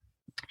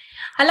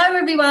Hello,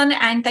 everyone,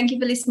 and thank you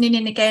for listening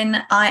in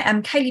again. I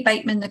am Kaylee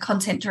Bateman, the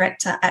Content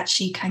Director at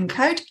She Can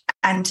Code,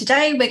 and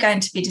today we're going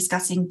to be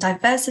discussing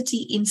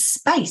diversity in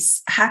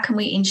space. How can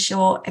we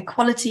ensure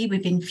equality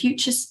within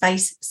future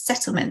space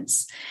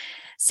settlements?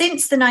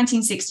 Since the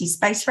 1960s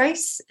space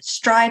race,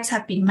 strides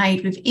have been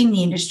made within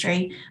the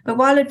industry, but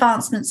while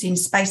advancements in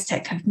space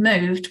tech have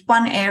moved,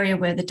 one area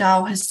where the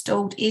dial has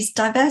stalled is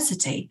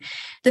diversity.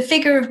 The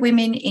figure of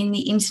women in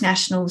the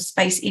international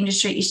space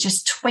industry is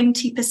just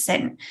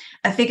 20%,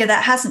 a figure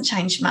that hasn't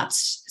changed much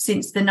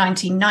since the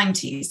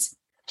 1990s.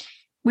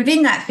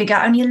 Within that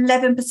figure, only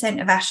 11%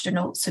 of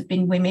astronauts have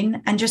been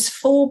women, and just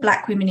 4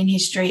 Black women in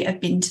history have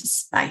been to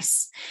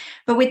space.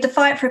 But with the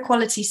fight for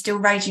equality still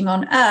raging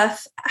on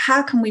Earth,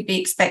 how can we be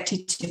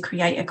expected to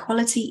create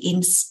equality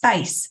in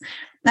space?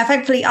 Now,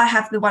 thankfully, I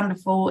have the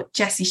wonderful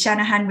Jessie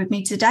Shanahan with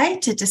me today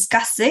to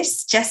discuss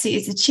this. Jessie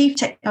is the Chief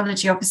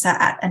Technology Officer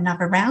at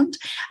Another Round,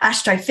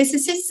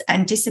 astrophysicist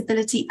and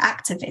disability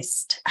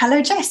activist.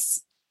 Hello,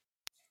 Jess.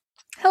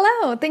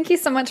 Hello. Thank you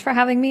so much for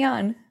having me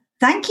on.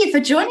 Thank you for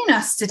joining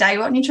us today.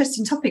 What an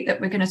interesting topic that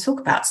we're going to talk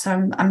about.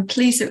 So I'm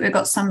pleased that we've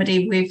got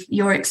somebody with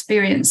your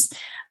experience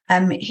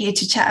here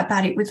to chat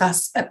about it with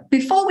us.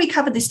 Before we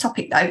cover this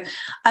topic, though,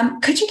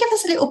 could you give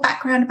us a little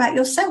background about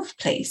yourself,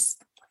 please?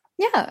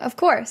 Yeah, of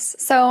course.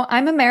 So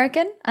I'm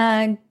American,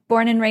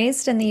 born and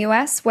raised in the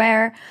US,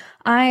 where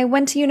I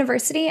went to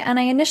university and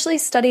I initially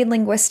studied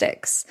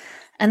linguistics.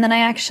 And then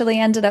I actually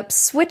ended up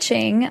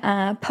switching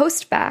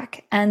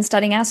post-bac and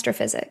studying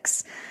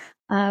astrophysics.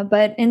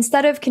 But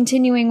instead of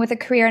continuing with a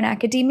career in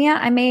academia,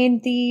 I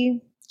made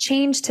the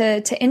change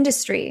to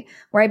industry,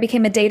 where I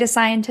became a data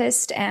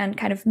scientist and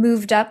kind of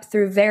moved up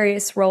through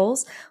various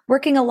roles,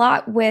 working a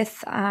lot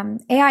with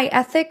AI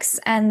ethics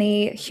and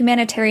the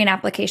humanitarian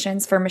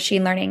applications for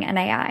machine learning and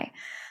AI.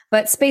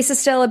 But space is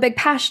still a big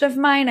passion of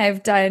mine.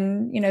 I've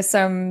done,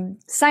 some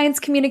science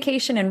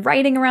communication and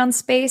writing around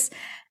space,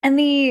 and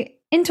the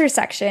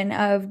intersection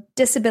of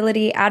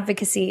disability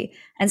advocacy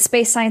and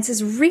space science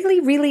is really,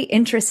 really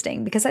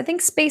interesting because I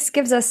think space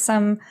gives us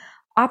some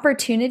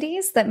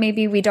opportunities that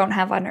maybe we don't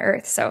have on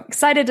Earth. So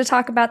excited to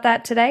talk about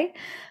that today.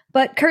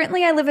 But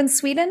currently I live in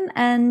Sweden.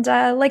 And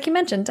like you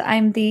mentioned,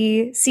 I'm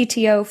the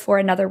CTO for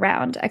Another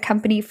Round, a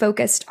company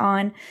focused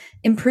on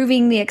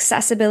improving the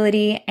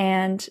accessibility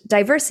and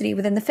diversity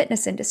within the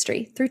fitness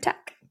industry through tech.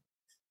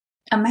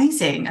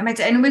 Amazing.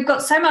 And we've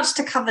got so much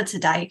to cover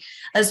today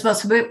as well.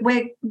 So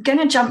we're going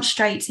to jump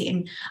straight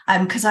in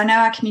because I know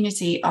our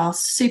community are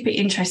super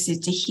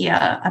interested to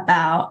hear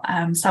about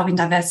solving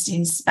diversity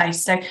in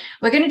space. So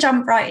we're going to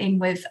jump right in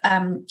with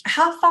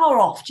how far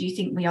off do you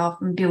think we are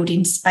from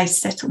building space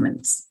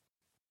settlements?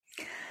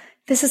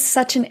 This is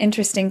such an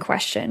interesting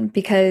question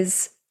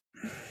because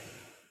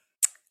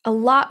a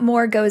lot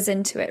more goes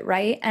into it,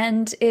 right?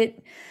 And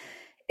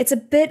it's a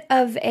bit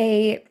of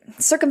a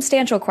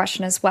circumstantial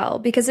question as well,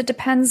 because it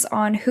depends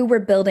on who we're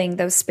building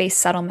those space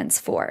settlements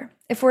for.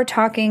 If we're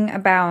talking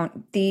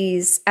about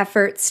these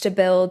efforts to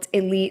build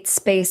elite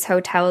space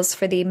hotels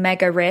for the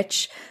mega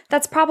rich,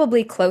 that's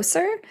probably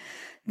closer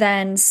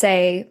than,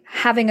 say,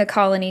 having a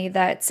colony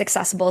that's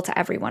accessible to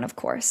everyone, of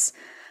course.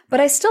 But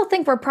I still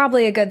think we're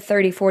probably a good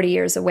 30, 40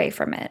 years away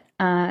from it.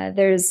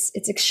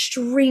 It's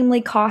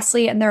extremely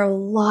costly and there are a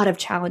lot of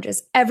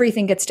challenges.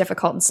 Everything gets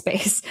difficult in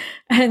space.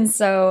 And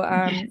so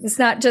it's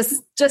not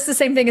just the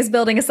same thing as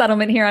building a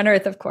settlement here on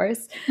Earth, of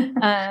course.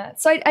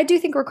 So I do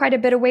think we're quite a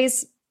bit of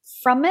ways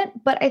from it.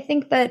 But I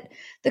think that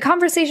the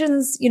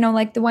conversations,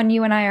 like the one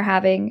you and I are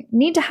having,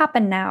 need to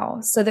happen now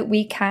so that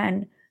we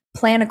can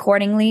plan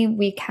accordingly.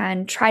 We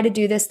can try to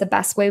do this the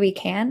best way we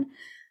can.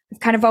 I've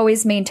kind of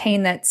always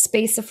maintained that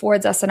space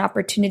affords us an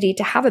opportunity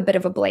to have a bit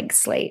of a blank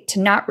slate, to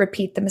not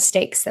repeat the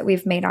mistakes that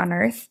we've made on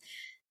Earth.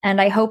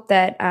 And I hope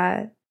that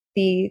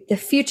the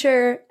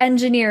future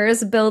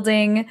engineers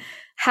building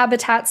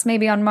habitats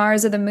maybe on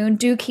Mars or the Moon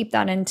do keep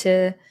that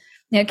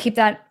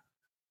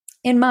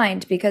in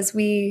mind, because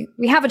we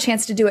have a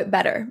chance to do it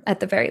better at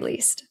the very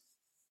least.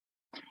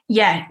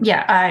 Yeah,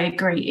 I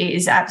agree. It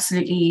is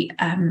absolutely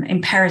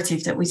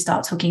imperative that we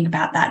start talking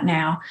about that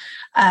now.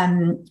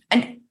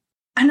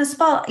 And as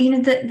far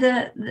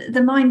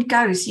the mind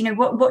goes,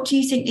 what do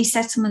you think these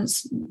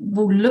settlements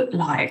will look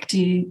like?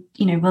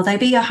 Will they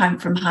be a home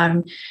from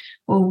home?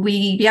 Will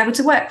we be able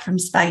to work from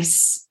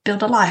space,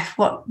 build a life?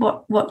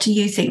 What do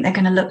you think they're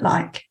going to look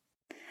like?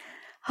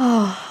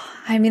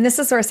 This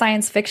is where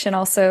science fiction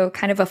also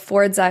kind of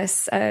affords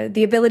us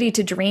the ability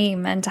to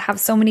dream and to have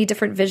so many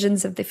different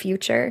visions of the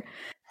future.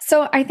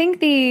 So I think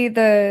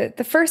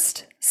the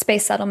first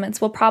space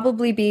settlements will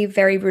probably be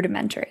very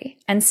rudimentary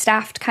and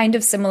staffed kind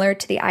of similar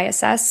to the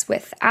ISS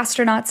with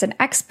astronauts and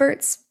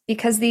experts,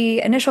 because the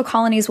initial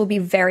colonies will be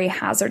very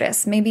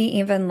hazardous, maybe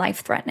even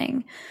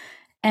life-threatening.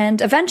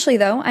 And eventually,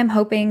 though, I'm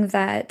hoping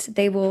that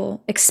they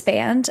will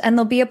expand and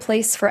there'll be a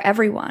place for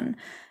everyone.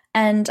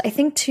 And I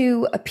think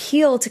to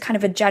appeal to kind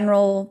of a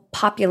general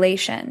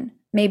population,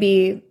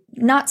 maybe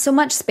not so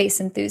much space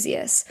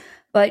enthusiasts,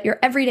 but your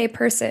everyday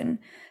person,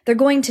 they're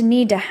going to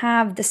need to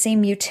have the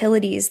same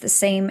utilities, the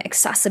same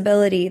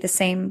accessibility, the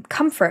same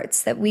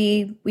comforts that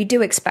we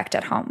do expect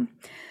at home.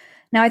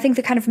 Now, I think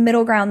the kind of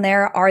middle ground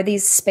there are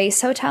these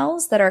space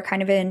hotels that are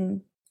kind of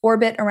in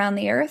orbit around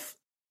the Earth.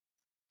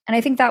 And I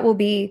think that will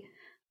be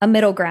a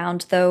middle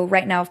ground, though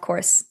right now, of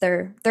course,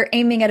 they're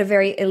aiming at a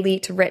very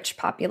elite, rich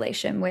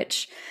population,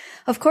 which,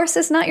 of course,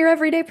 is not your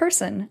everyday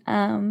person.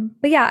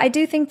 But yeah, I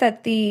do think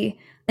that the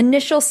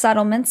initial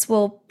settlements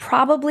will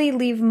probably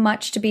leave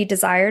much to be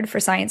desired for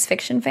science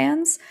fiction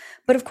fans.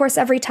 But of course,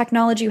 every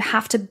technology, you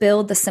have to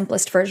build the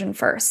simplest version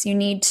first. You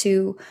need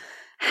to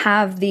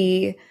have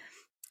the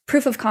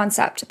proof of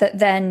concept that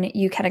then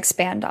you can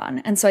expand on.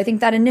 And so I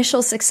think that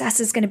initial success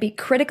is going to be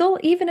critical,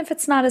 even if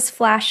it's not as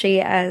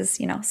flashy as,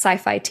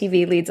 sci-fi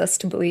TV leads us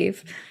to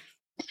believe.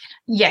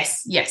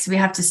 Yes, we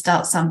have to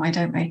start somewhere,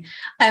 don't we?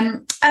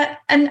 And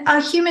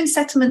are human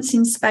settlements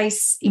in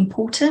space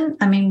important?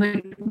 I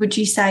mean, would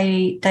you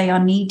say they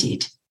are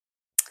needed?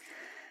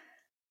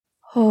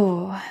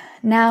 Oh,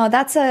 now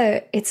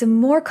it's a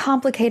more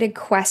complicated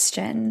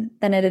question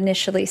than it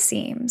initially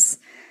seems,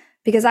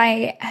 because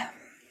I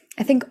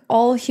think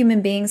all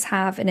human beings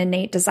have an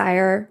innate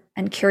desire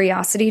and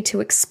curiosity to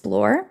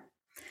explore.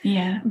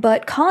 Yeah.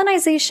 But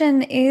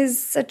colonization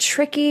is a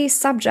tricky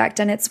subject,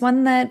 and it's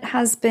one that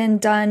has been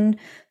done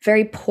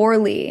very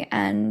poorly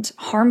and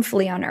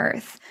harmfully on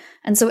Earth.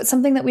 And so it's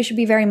something that we should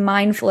be very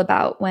mindful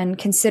about when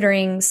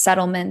considering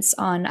settlements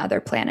on other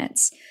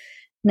planets.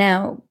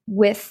 Now,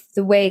 with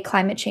the way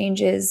climate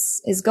change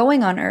is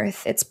going on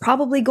Earth, it's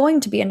probably going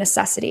to be a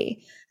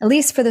necessity, at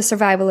least for the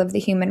survival of the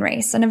human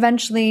race. And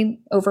eventually,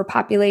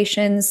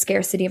 overpopulation,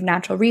 scarcity of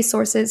natural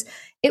resources,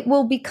 it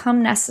will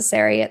become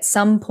necessary at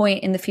some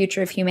point in the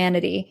future of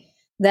humanity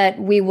that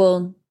we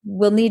will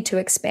need to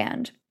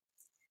expand.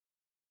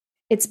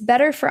 It's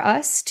better for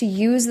us to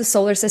use the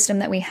solar system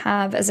that we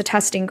have as a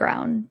testing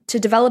ground,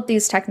 to develop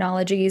these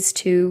technologies,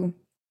 to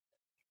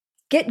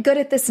get good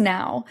at this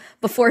now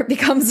before it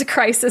becomes a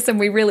crisis and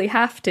we really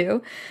have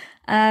to.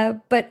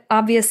 But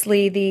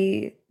obviously,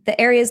 the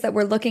areas that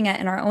we're looking at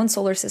in our own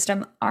solar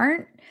system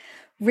aren't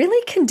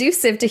really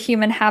conducive to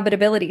human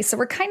habitability. So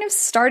we're kind of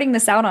starting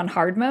this out on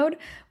hard mode.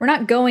 We're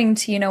not going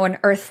to, an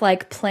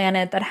Earth-like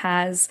planet that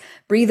has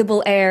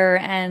breathable air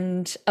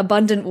and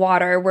abundant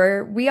water,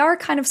 where we are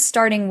kind of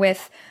starting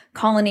with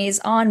colonies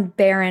on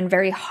barren,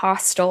 very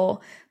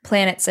hostile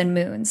planets and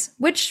moons,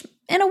 which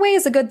in a way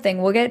is a good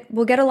thing. We'll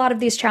get a lot of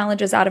these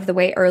challenges out of the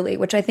way early,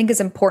 which I think is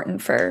important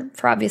for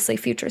obviously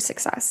future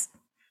success.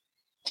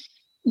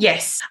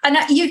 Yes. And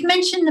you've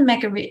mentioned the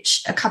mega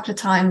rich a couple of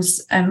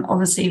times.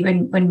 Obviously,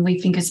 when we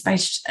think of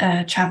space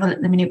travel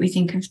at the minute, we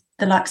think of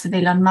the likes of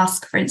Elon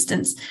Musk, for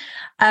instance.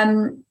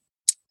 How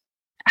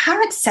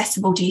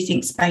accessible do you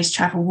think space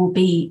travel will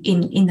be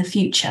in the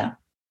future?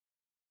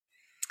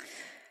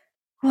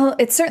 Well,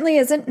 it certainly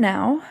isn't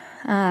now.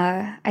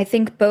 I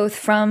think both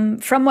from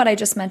what I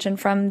just mentioned,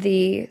 from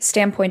the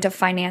standpoint of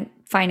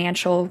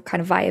financial kind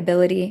of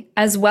viability,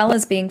 as well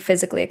as being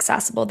physically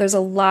accessible. There's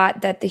a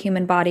lot that the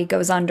human body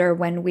goes under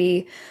when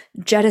we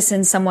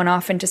jettison someone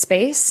off into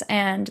space,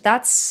 and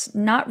that's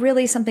not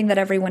really something that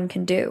everyone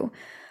can do.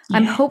 Yeah.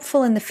 I'm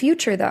hopeful in the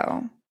future,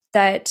 though,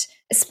 that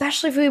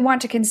especially if we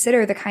want to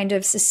consider the kind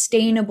of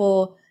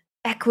sustainable,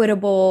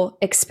 equitable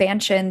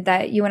expansion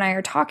that you and I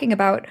are talking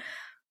about,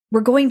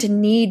 we're going to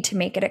need to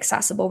make it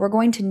accessible. We're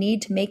going to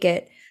need to make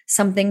it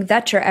something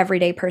that your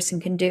everyday person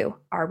can do.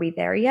 Are we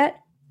there yet?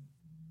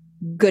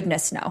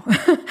 Goodness, no.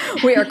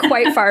 We are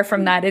quite far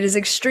from that. It is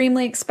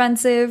extremely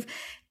expensive.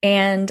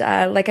 And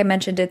like I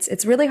mentioned,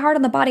 it's really hard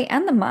on the body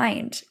and the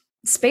mind.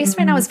 Space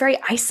right now is very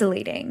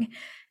isolating.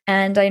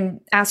 And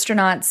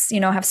astronauts,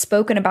 have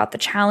spoken about the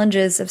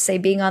challenges of, say,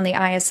 being on the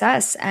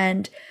ISS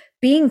and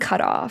being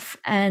cut off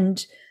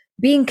and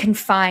being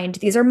confined.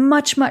 These are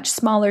much, much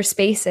smaller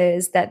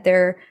spaces that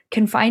they're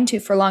confined to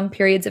for long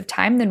periods of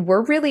time than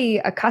we're really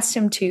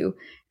accustomed to.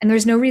 And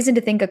there's no reason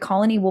to think a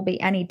colony will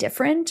be any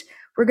different.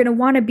 We're going to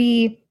want to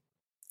be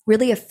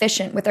really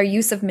efficient with our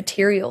use of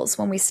materials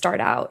when we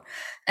start out.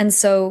 And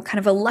so kind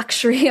of a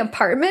luxury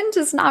apartment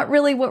is not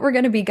really what we're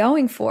going to be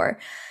going for.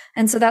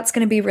 And so that's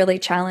going to be really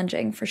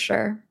challenging for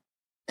sure.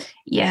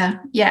 Yeah.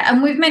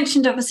 And we've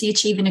mentioned obviously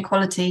achieving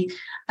equality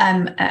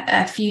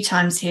a few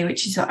times here,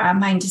 which is what our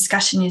main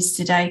discussion is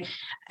today.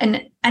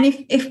 And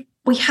if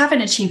we haven't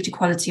achieved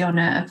equality on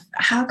Earth,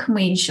 how can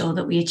we ensure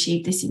that we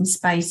achieve this in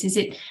space? Is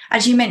it,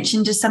 as you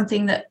mentioned, just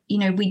something that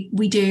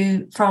we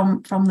do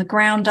from the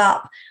ground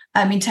up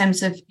in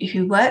terms of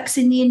who works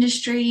in the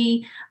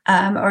industry,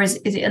 or is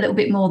it a little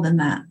bit more than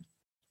that?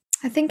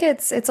 I think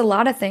it's a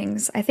lot of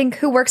things. I think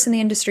who works in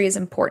the industry is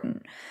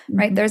important,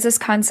 right? Mm-hmm. There's this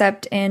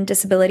concept in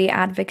disability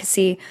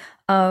advocacy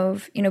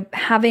of,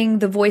 having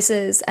the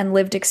voices and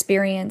lived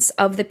experience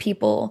of the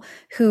people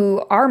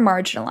who are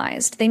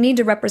marginalized. They need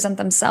to represent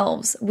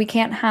themselves. We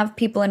can't have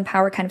people in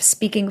power kind of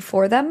speaking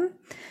for them,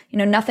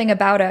 nothing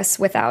about us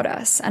without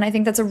us. And I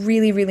think that's a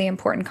really, really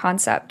important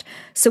concept.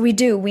 So we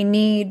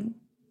need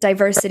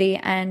diversity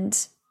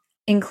and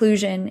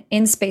inclusion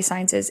in space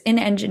sciences, in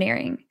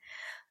engineering.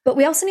 But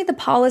we also need the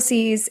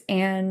policies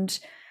and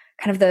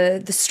kind of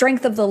the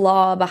strength of the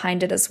law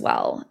behind it as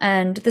well.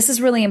 And this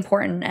is really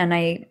important. And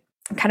I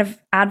kind of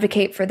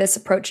advocate for this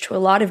approach to a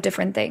lot of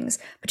different things,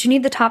 but you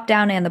need the top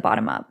down and the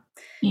bottom up.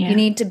 Yeah. You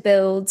need to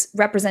build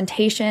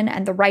representation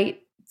and the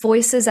right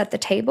voices at the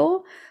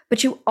table,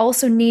 but you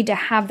also need to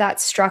have that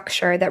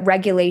structure that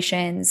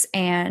regulations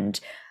and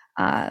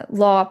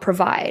law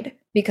provide,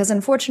 because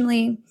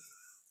unfortunately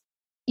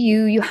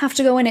you have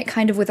to go in it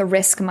kind of with a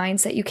risk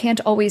mindset. You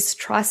can't always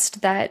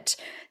trust that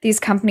these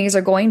companies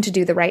are going to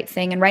do the right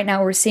thing. And right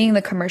now we're seeing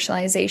the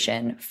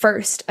commercialization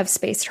first of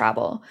space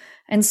travel.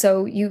 And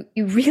so you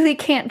really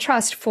can't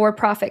trust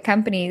for-profit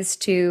companies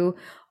to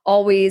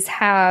always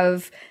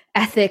have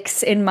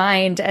ethics in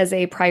mind as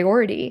a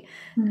priority.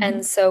 Mm-hmm.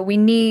 And so we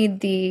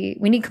need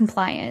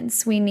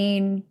compliance. We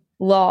need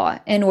law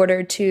in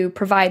order to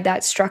provide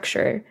that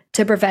structure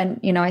to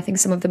prevent, I think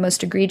some of the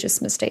most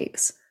egregious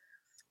mistakes.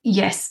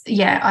 Yes.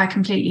 Yeah, I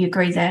completely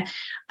agree there.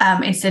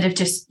 Instead of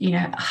just,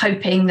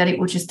 hoping that it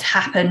will just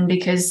happen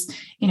because,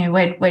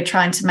 we're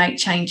trying to make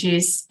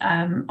changes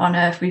on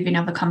Earth within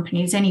other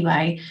companies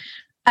anyway.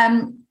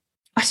 I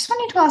just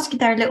wanted to ask you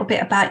there a little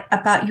bit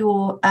about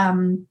your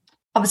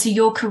obviously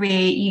your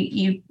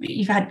career.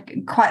 You've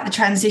had quite the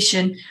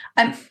transition.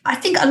 I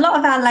think a lot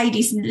of our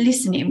ladies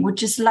listening would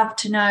just love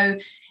to know,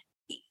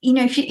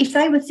 if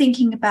they were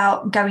thinking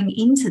about going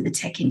into the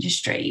tech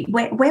industry,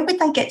 where would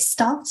they get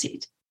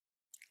started?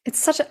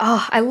 It's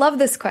I love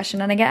this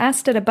question, and I get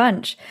asked it a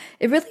bunch.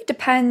 It really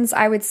depends,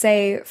 I would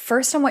say,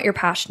 first on what you're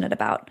passionate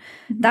about.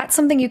 Mm-hmm. That's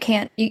something you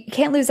can't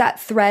lose, that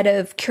thread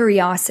of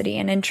curiosity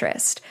and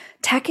interest.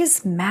 Tech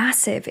is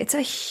massive. It's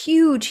a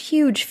huge,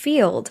 huge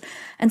field.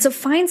 And so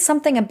find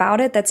something about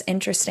it that's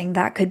interesting.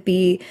 That could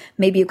be,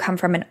 maybe you come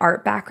from an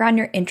art background,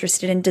 you're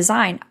interested in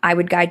design. I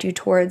would guide you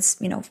towards,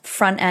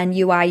 front end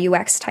UI,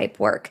 UX type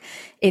work.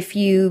 If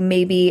you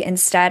maybe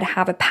instead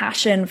have a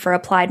passion for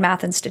applied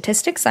math and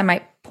statistics, I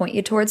might point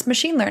you towards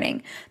machine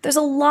learning. There's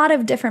a lot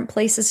of different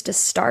places to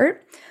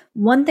start.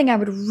 One thing I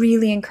would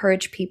really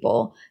encourage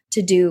people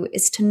to do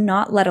is to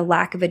not let a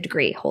lack of a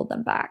degree hold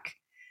them back.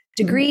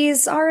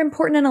 Degrees are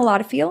important in a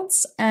lot of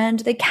fields, and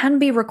they can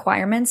be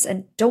requirements.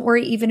 And don't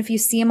worry, even if you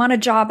see them on a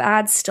job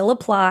ad, still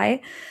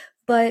apply.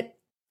 But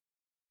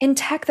in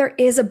tech, there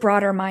is a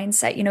broader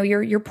mindset.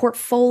 Your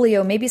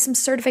portfolio, maybe some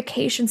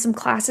certifications, some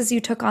classes you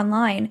took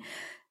online.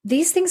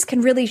 These things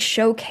can really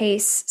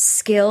showcase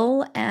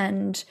skill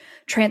and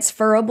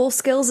transferable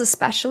skills,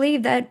 especially,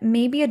 that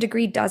maybe a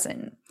degree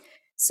doesn't.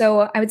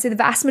 So I would say the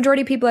vast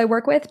majority of people I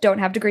work with don't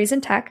have degrees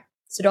in tech,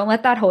 so don't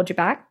let that hold you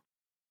back.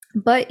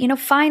 But,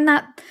 find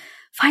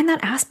that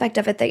aspect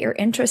of it that you're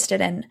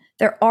interested in.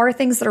 There are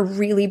things that are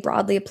really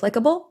broadly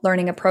applicable.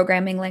 Learning a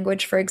programming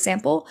language, for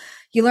example,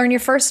 you learn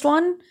your first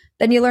one,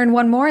 then you learn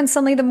one more, and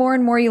suddenly the more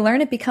and more you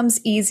learn, it becomes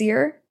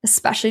easier,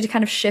 especially to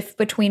kind of shift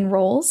between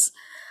roles.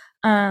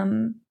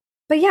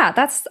 But yeah,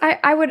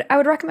 I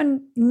would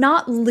recommend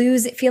not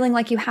feeling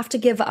like you have to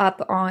give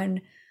up on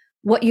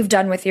what you've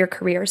done with your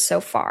career so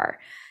far.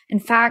 In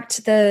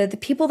fact, the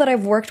people that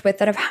I've worked with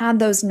that have had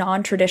those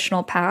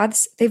non-traditional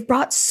paths, they've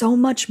brought so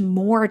much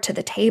more to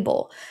the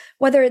table.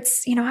 Whether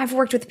it's, I've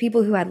worked with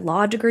people who had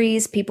law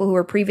degrees, people who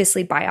were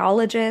previously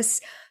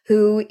biologists,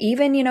 who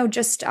even,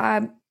 just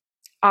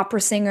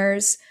opera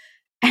singers,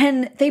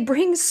 and they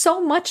bring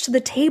so much to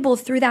the table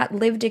through that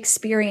lived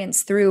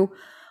experience, through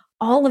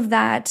all of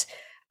that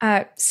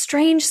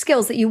strange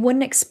skills that you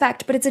wouldn't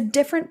expect, but it's a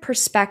different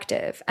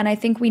perspective. And I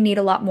think we need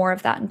a lot more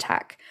of that in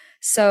tech.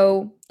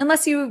 So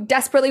unless you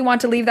desperately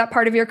want to leave that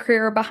part of your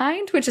career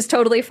behind, which is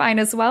totally fine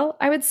as well,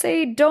 I would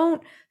say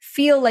don't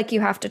feel like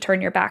you have to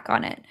turn your back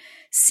on it.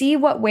 See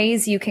what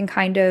ways you can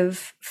kind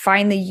of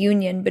find the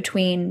union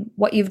between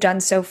what you've done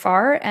so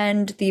far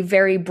and the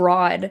very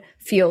broad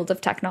field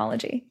of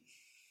technology.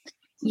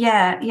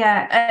 Yeah.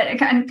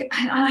 And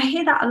I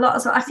hear that a lot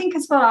as well. I think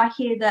as well, I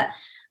hear that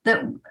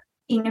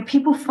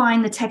people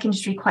find the tech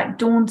industry quite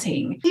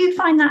daunting. Do you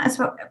find that as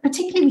well,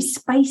 particularly with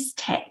space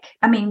tech?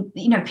 I mean,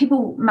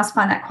 people must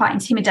find that quite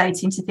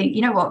intimidating to think,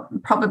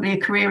 probably a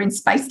career in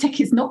space tech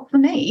is not for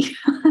me.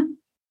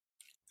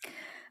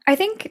 I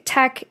think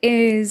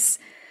it's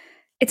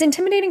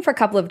intimidating for a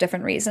couple of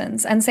different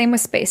reasons, and same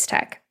with space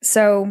tech.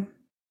 So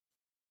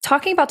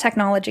talking about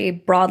technology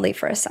broadly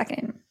for a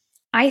second,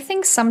 I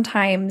think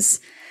sometimes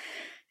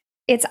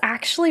it's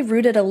actually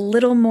rooted a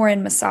little more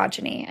in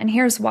misogyny. And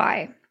here's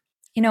why.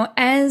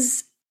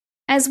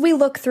 As we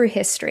look through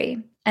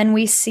history and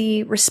we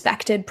see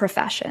respected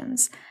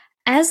professions,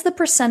 as the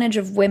percentage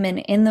of women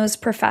in those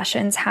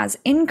professions has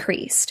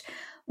increased,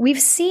 we've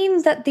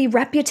seen that the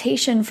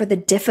reputation for the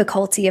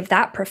difficulty of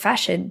that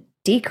profession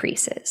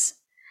decreases.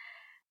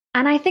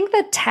 And I think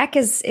that tech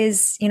is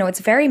it's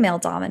very male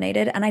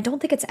dominated, and I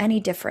don't think it's any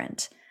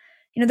different.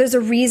 There's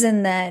a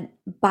reason that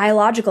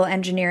biological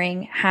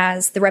engineering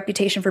has the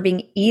reputation for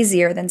being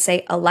easier than,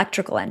 say,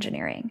 electrical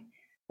engineering.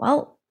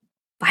 Well,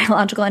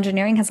 biological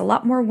engineering has a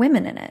lot more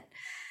women in it.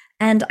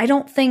 And I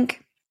don't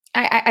think,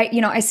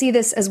 I see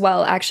this as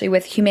well, actually,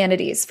 with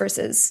humanities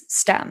versus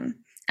STEM.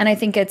 And I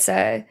think it's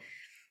a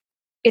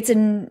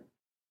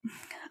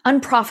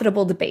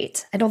unprofitable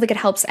debate. I don't think it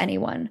helps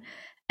anyone.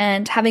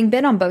 And having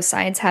been on both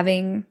sides,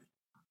 having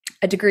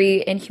a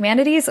degree in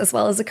humanities as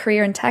well as a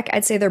career in tech,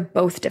 I'd say they're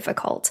both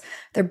difficult.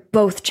 They're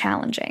both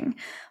challenging.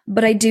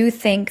 But I do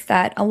think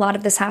that a lot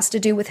of this has to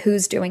do with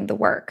who's doing the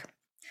work.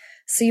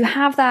 So you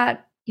have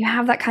that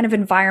kind of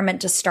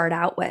environment to start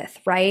out with,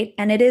 right?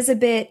 And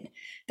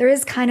there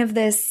is kind of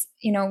this,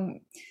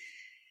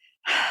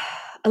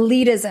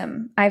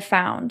 elitism I've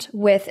found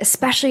with,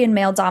 especially in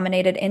male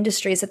dominated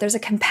industries, that there's a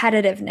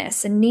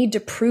competitiveness and need to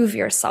prove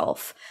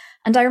yourself.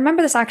 And I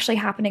remember this actually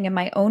happening in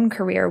my own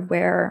career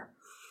where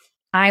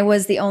I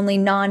was the only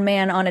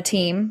non-man on a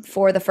team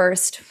for the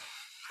first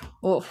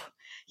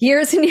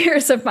years and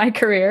years of my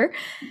career.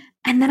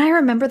 And then I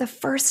remember the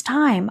first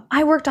time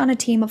I worked on a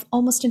team of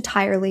almost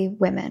entirely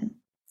women.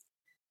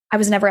 I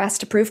was never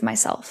asked to prove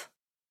myself.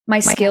 My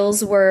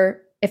skills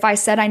were, if I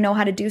said I know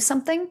how to do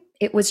something,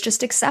 it was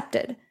just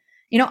accepted.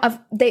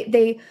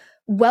 They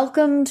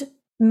welcomed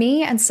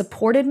me and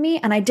supported me,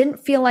 and I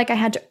didn't feel like I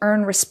had to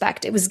earn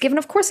respect. It was given,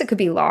 of course it could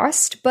be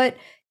lost, but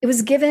it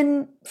was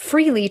given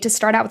freely to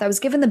start out with. I was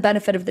given the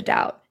benefit of the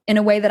doubt in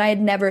a way that I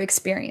had never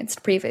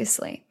experienced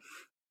previously.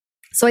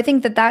 So I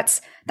think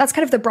that's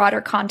kind of the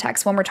broader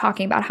context when we're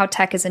talking about how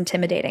tech is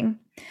intimidating.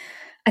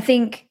 I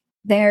think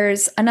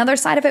there's another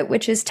side of it,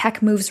 which is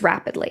tech moves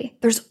rapidly.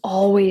 There's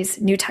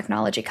always new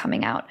technology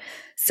coming out.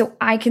 So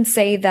I can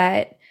say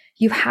that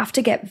you have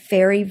to get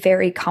very,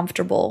 very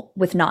comfortable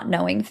with not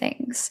knowing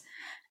things.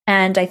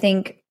 And I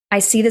think I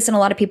see this in a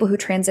lot of people who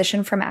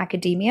transition from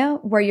academia,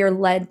 where you're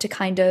led to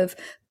kind of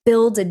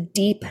build a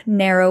deep,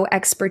 narrow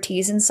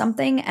expertise in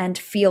something and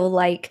feel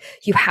like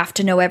you have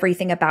to know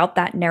everything about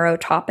that narrow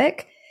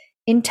topic.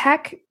 In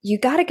tech, you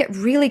got to get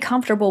really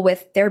comfortable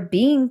with there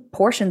being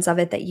portions of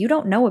it that you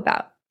don't know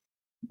about.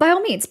 By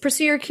all means,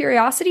 pursue your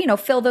curiosity,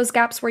 fill those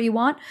gaps where you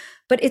want,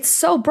 but it's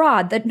so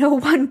broad that no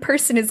one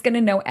person is going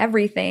to know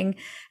everything.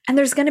 And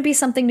there's going to be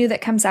something new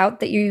that comes out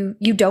that you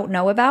don't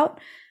know about.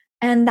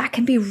 And that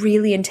can be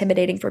really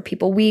intimidating for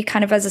people. We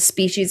kind of, as a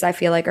species, I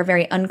feel like, are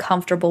very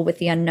uncomfortable with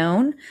the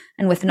unknown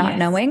and with not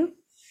knowing.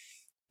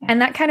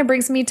 And that kind of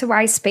brings me to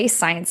why space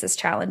science is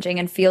challenging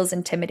and feels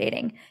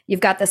intimidating. You've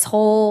got this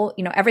whole,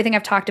 everything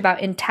I've talked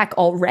about in tech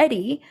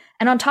already.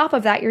 And on top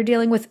of that, you're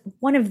dealing with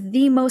one of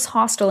the most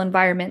hostile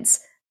environments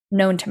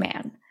known to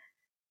man.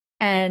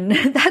 And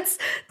if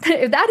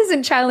that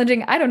isn't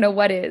challenging, I don't know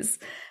what is.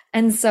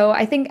 And so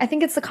I think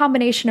it's the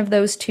combination of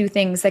those two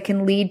things that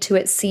can lead to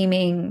it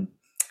seeming,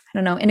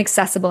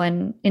 inaccessible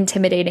and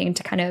intimidating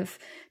to kind of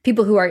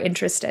people who are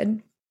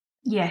interested.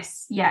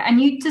 Yes. Yeah. And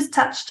you just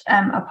touched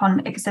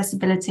upon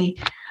accessibility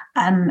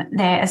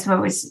there as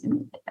well,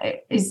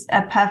 is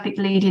a perfect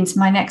lead into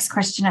my next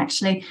question,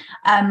 actually.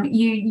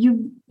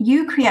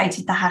 You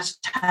created the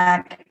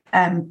hashtag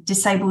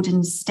disabled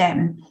in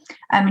STEM,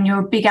 and you're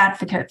a big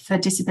advocate for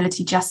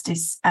disability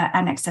justice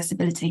and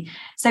accessibility.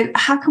 So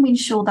how can we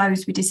ensure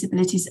those with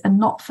disabilities are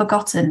not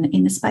forgotten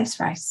in the space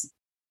race?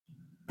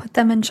 Put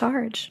them in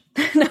charge.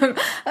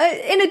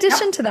 In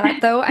addition to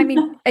that, though,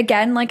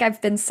 again, like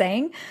I've been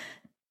saying,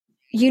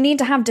 you need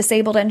to have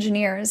disabled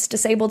engineers,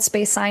 disabled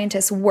space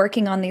scientists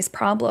working on these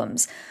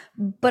problems.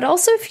 But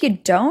also, if you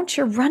don't,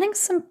 you're running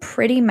some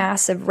pretty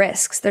massive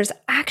risks. There's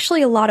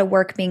actually a lot of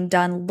work being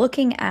done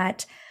looking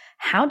at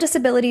how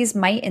disabilities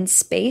might in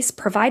space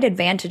provide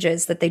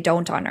advantages that they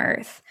don't on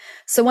Earth.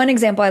 So one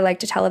example I like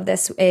to tell of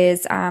this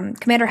is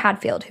Commander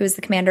Hadfield, who was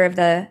the commander of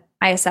the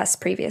ISS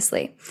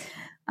previously.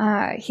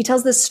 He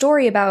tells this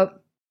story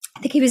about, I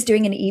think he was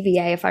doing an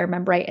EVA, if I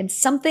remember right, and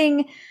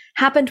something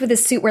happened with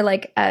his suit where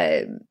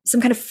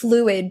some kind of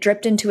fluid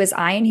dripped into his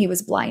eye and he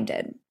was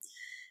blinded,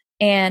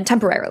 and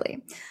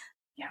temporarily.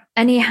 Yeah.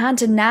 And he had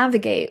to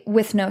navigate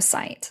with no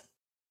sight.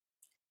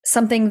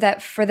 Something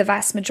that for the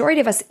vast majority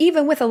of us,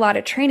 even with a lot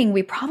of training,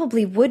 we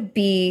probably would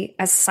be,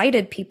 as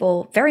sighted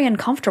people, very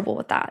uncomfortable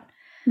with that.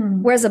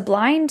 Whereas a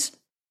blind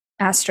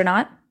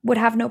astronaut would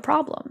have no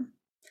problem.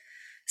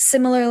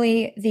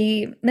 Similarly,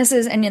 this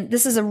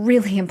is a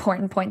really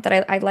important point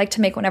that I like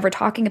to make whenever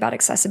talking about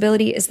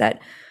accessibility, is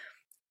that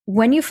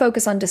when you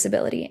focus on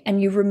disability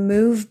and you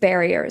remove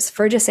barriers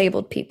for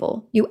disabled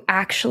people, you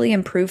actually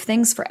improve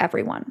things for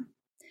everyone.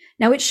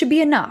 Now, it should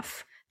be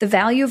enough. The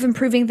value of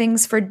improving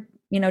things for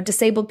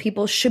disabled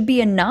people should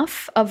be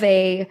enough of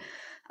a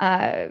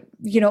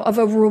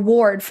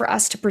reward for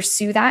us to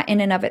pursue that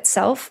in and of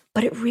itself,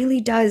 but it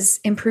really does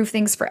improve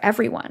things for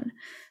everyone.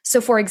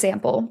 So, for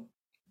example,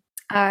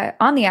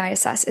 on the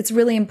ISS, it's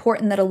really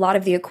important that a lot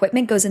of the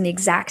equipment goes in the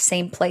exact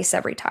same place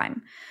every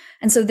time.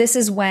 And so this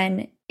is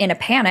when, in a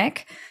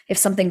panic, if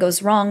something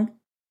goes wrong,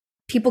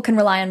 people can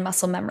rely on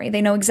muscle memory.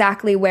 They know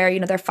exactly where,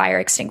 their fire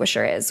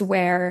extinguisher is,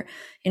 where,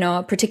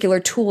 a particular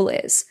tool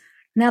is.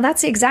 Now,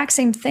 that's the exact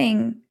same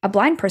thing a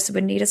blind person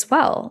would need as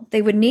well.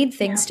 They would need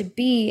things to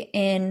be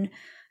in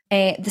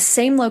the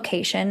same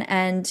location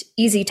and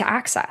easy to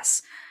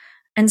access.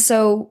 And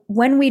so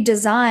when we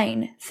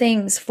design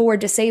things for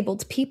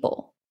disabled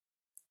people,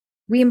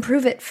 we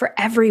improve it for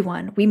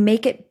everyone. We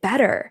make it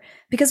better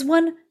because,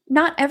 one,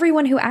 not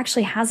everyone who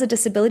actually has a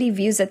disability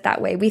views it that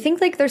way. We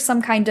think like there's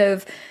some kind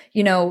of,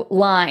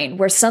 line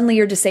where suddenly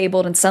you're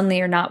disabled and suddenly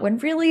you're not, when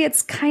really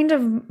it's kind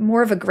of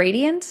more of a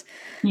gradient.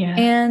 Yeah.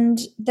 And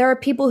there are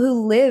people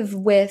who live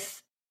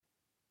with,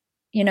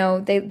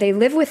 they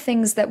live with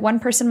things that one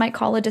person might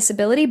call a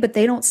disability, but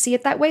they don't see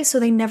it that way. So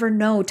they never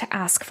know to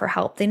ask for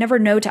help. They never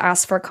know to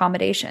ask for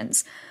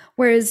accommodations.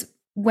 Whereas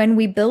when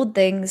we build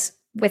things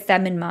with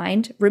them in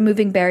mind,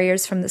 removing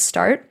barriers from the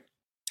start,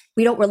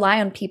 we don't rely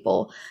on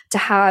people to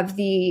have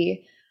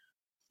in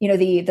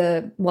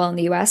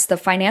the US, the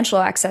financial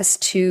access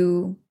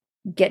to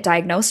get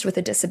diagnosed with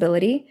a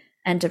disability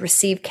and to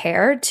receive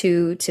care,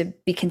 to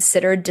be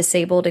considered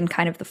disabled in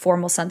kind of the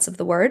formal sense of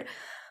the word.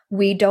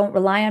 We don't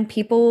rely on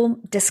people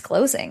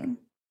disclosing.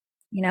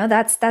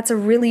 That's a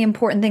really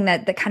important thing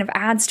that kind of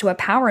adds to a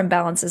power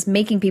imbalance, is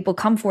making people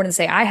come forward and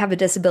say, I have a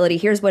disability,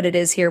 here's what it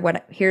is,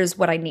 here's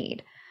what I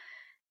need.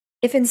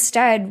 If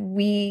instead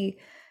we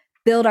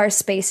build our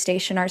space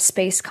station, our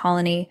space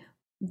colony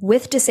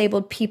with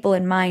disabled people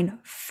in mind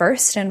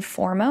first and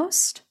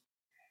foremost,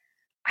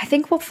 I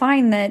think we'll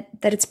find that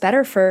it's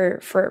better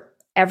for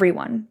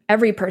everyone,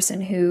 every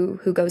person who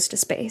goes to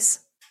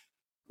space.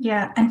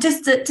 Yeah, and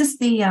just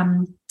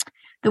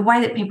the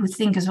way that people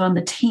think as well, and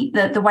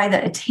the way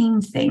that a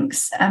team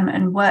thinks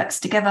and works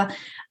together.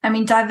 I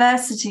mean,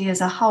 diversity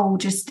as a whole,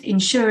 just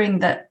ensuring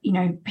that,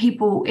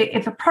 people,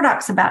 if a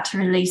product's about to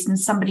release and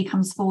somebody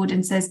comes forward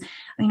and says,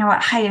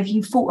 what, hey, have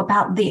you thought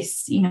about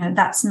this?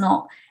 That's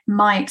not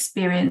my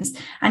experience.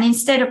 And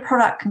instead, a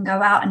product can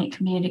go out and it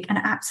can be an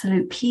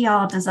absolute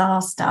PR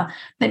disaster,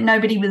 but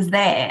nobody was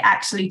there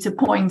actually to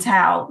point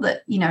out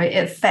that,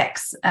 it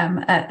affects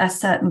a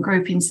certain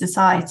group in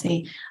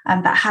society.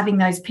 But having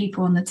those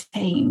people on the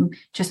team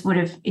just would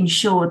have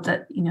ensured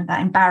that,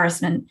 that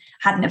embarrassment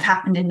hadn't have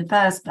happened in the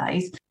first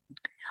place.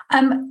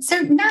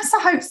 So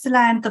NASA hopes to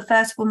land the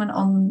first woman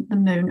on the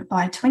moon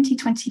by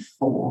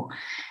 2024.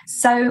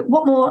 So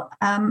what more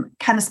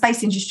can the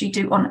space industry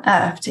do on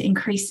Earth to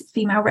increase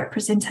female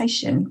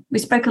representation? We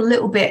spoke a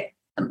little bit,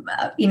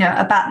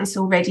 about this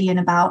already, and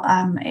about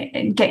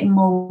getting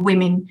more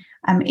women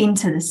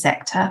into the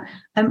sector.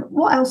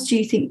 What else do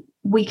you think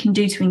we can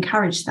do to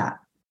encourage that?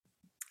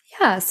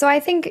 Yeah, so I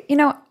think,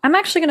 I'm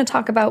actually going to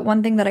talk about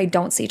one thing that I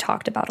don't see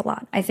talked about a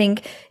lot. I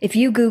think if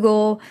you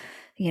Google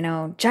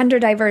gender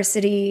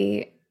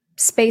diversity,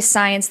 space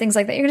science, things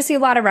like that, you're going to see a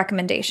lot of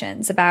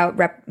recommendations about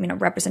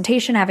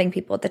representation, having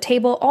people at the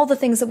table, all the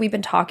things that we've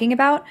been talking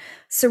about.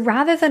 So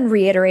rather than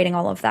reiterating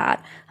all of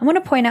that, I want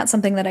to point out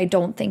something that I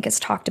don't think is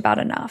talked about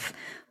enough,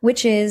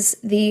 which is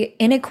the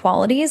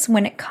inequalities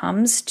when it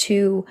comes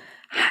to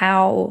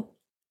how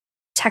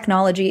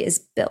technology is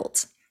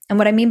built. And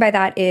what I mean by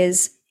that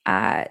is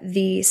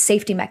the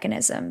safety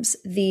mechanisms,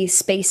 the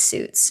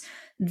spacesuits,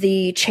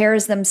 the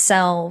chairs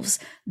themselves,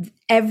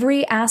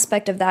 every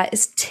aspect of that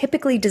is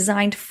typically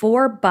designed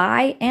for,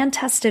 by, and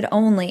tested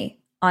only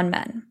on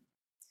men.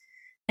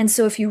 And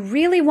so if you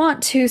really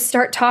want to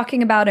start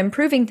talking about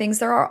improving things,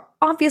 there are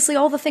obviously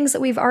all the things that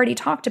we've already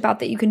talked about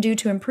that you can do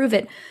to improve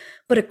it.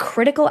 But a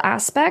critical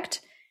aspect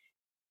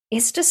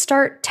is to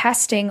start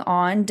testing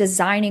on,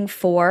 designing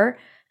for,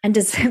 and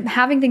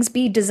having things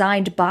be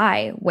designed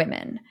by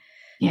women.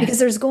 Yes. Because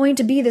there's going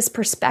to be this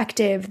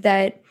perspective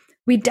that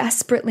we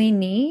desperately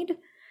need.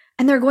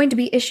 And there are going to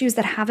be issues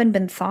that haven't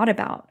been thought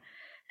about.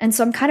 And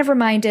so I'm kind of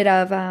reminded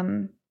of,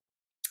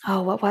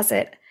 what was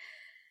it?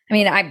 I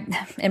mean,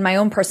 in my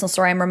own personal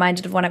story, I'm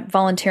reminded of when I'm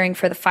volunteering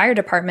for the fire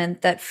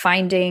department, that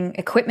finding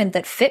equipment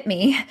that fit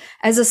me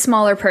as a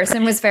smaller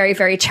person was very,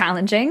 very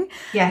challenging.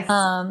 Yes.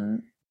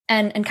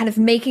 And kind of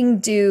making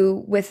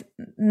do with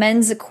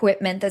men's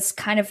equipment that's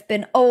kind of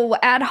been,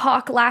 ad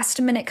hoc, last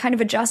minute kind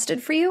of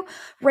adjusted for you,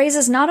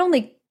 raises not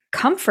only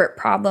comfort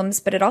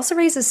problems, but it also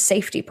raises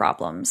safety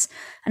problems.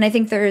 And I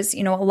think there's,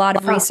 a lot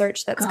of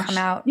research that's come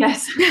out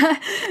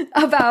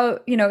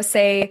about,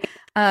 say,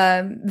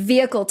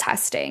 vehicle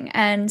testing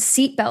and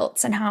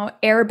seatbelts, and how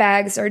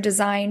airbags are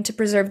designed to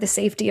preserve the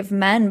safety of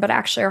men, but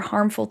actually are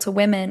harmful to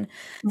women.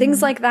 Mm-hmm.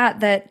 Things like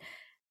that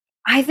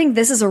I think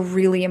this is a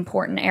really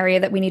important area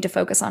that we need to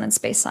focus on in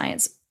space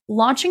science.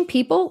 Launching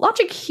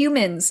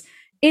humans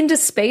into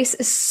space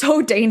is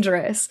so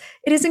dangerous.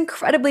 It is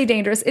incredibly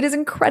dangerous. It is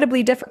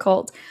incredibly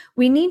difficult.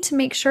 We need to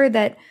make sure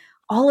that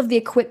all of the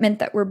equipment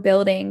that we're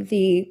building,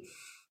 the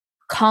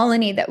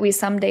colony that we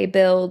someday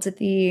build,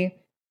 the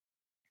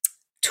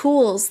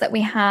tools that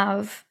we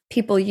have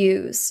people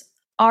use,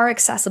 are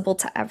accessible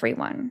to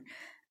everyone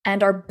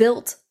and are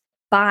built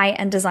by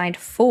and designed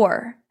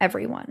for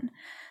everyone.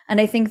 And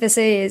I think this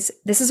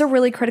is a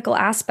really critical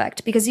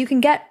aspect, because you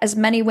can get as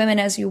many women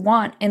as you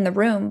want in the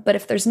room, but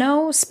if there's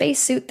no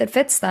spacesuit that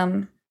fits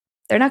them,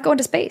 they're not going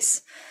to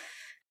space.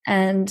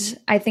 And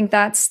I think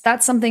that's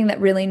something that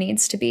really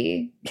needs to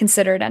be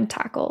considered and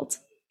tackled.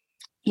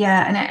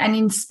 Yeah, and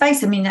in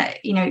space, I mean,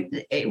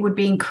 it would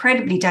be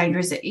incredibly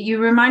dangerous. You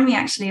remind me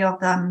actually of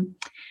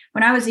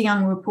when I was a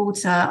young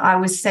reporter, I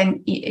was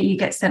sent. You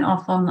get sent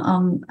off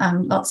on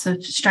lots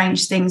of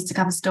strange things to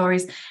cover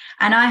stories.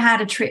 And I had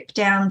a trip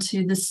down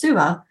to the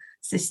sewer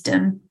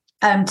system,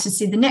 to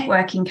see the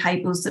networking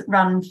cables that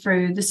run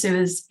through the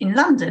sewers in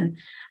London.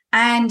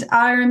 And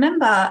I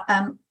remember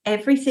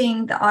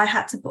everything that I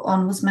had to put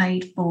on was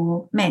made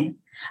for men.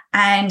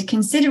 And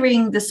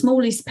considering the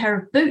smallest pair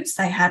of boots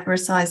they had were a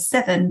size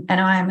 7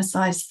 and I am a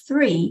size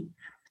 3,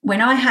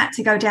 when I had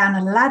to go down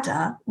a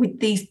ladder with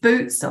these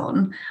boots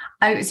on,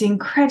 it was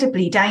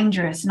incredibly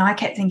dangerous. And I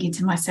kept thinking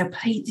to myself,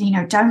 please,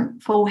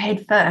 don't fall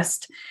head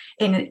first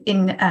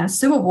in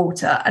sewer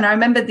water. And I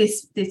remember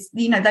this,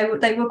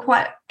 they were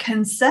quite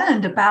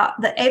concerned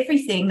about that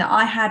everything that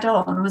I had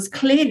on was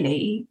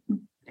clearly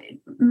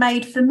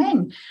made for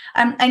men.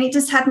 And it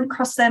just hadn't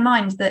crossed their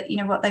mind that,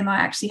 they might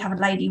actually have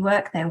a lady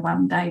work there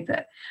one day.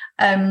 But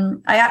I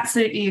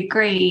absolutely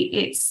agree.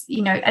 It's,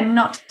 and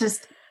not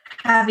just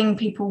having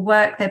people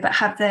work there, but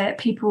have their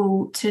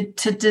people to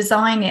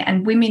design it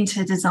and women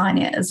to design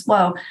it as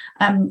well.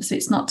 So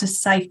it's not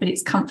just safe, but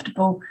it's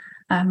comfortable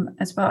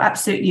as well.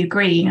 Absolutely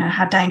agree,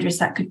 how dangerous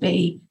that could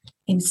be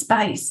in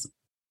space.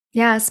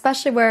 Yeah,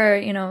 especially where,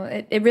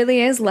 it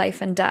really is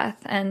life and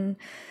death. And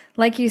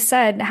like you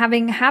said,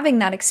 having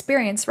that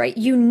experience, right?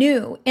 You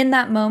knew in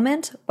that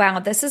moment, wow,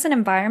 this is an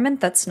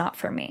environment that's not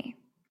for me.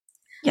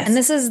 Yes. And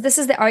this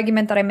is the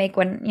argument that I make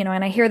when,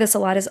 and I hear this a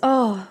lot is,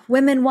 oh,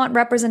 women want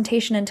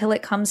representation until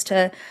it comes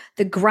to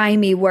the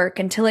grimy work,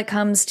 until it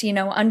comes to,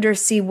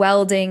 undersea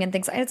welding and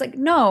things. It's like,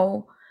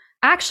 no,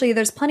 actually,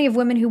 there's plenty of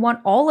women who want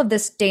all of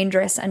this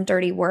dangerous and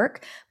dirty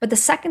work. But the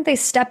second they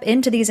step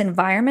into these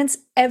environments,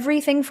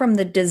 everything from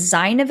the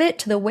design of it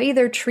to the way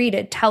they're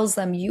treated tells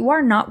them you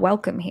are not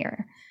welcome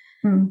here.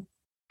 Mm.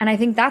 And I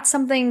think that's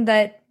something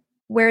that,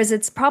 whereas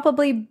it's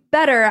probably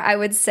better, I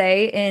would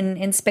say,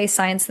 in space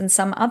science than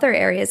some other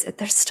areas,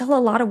 there's still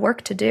a lot of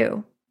work to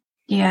do.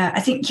 Yeah, I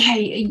think,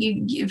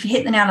 you've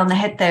hit the nail on the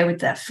head there with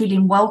that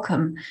feeling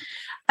welcome.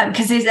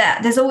 Because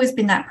there's always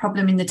been that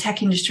problem in the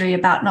tech industry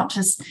about not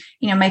just,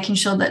 making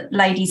sure that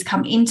ladies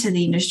come into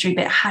the industry,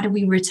 but how do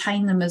we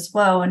retain them as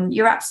well? And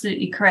you're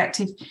absolutely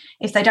correct.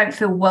 If they don't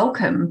feel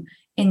welcome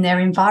in their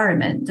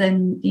environment,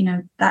 then,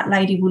 that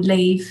lady will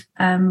leave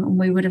and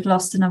we would have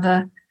lost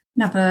another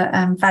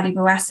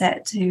valuable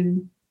asset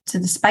to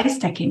the space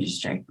tech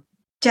industry.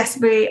 Jess,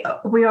 we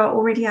are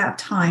already out of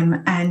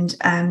time, and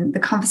the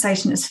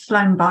conversation has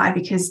flown by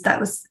because that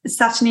was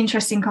such an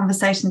interesting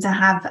conversation to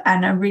have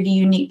and a really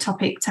unique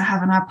topic to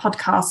have on our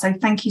podcast. So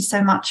thank you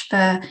so much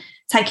for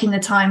taking the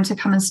time to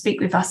come and speak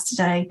with us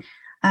today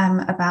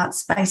about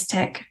space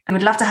tech. I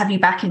would love to have you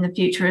back in the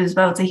future as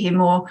well to hear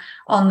more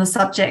on the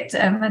subject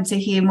and to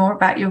hear more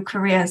about your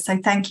career. So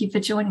thank you for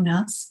joining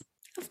us.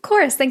 Of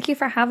course. Thank you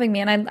for having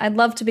me. And I'd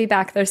love to be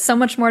back. There's so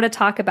much more to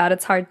talk about.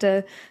 It's hard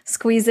to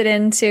squeeze it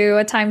into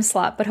a time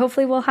slot, but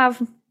hopefully we'll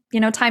have,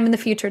 time in the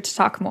future to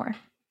talk more.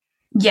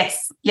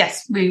 Yes,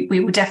 we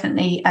will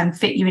definitely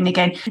fit you in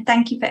again.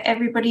 Thank you for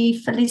everybody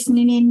for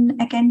listening in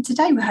again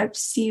today. We hope to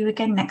see you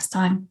again next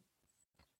time.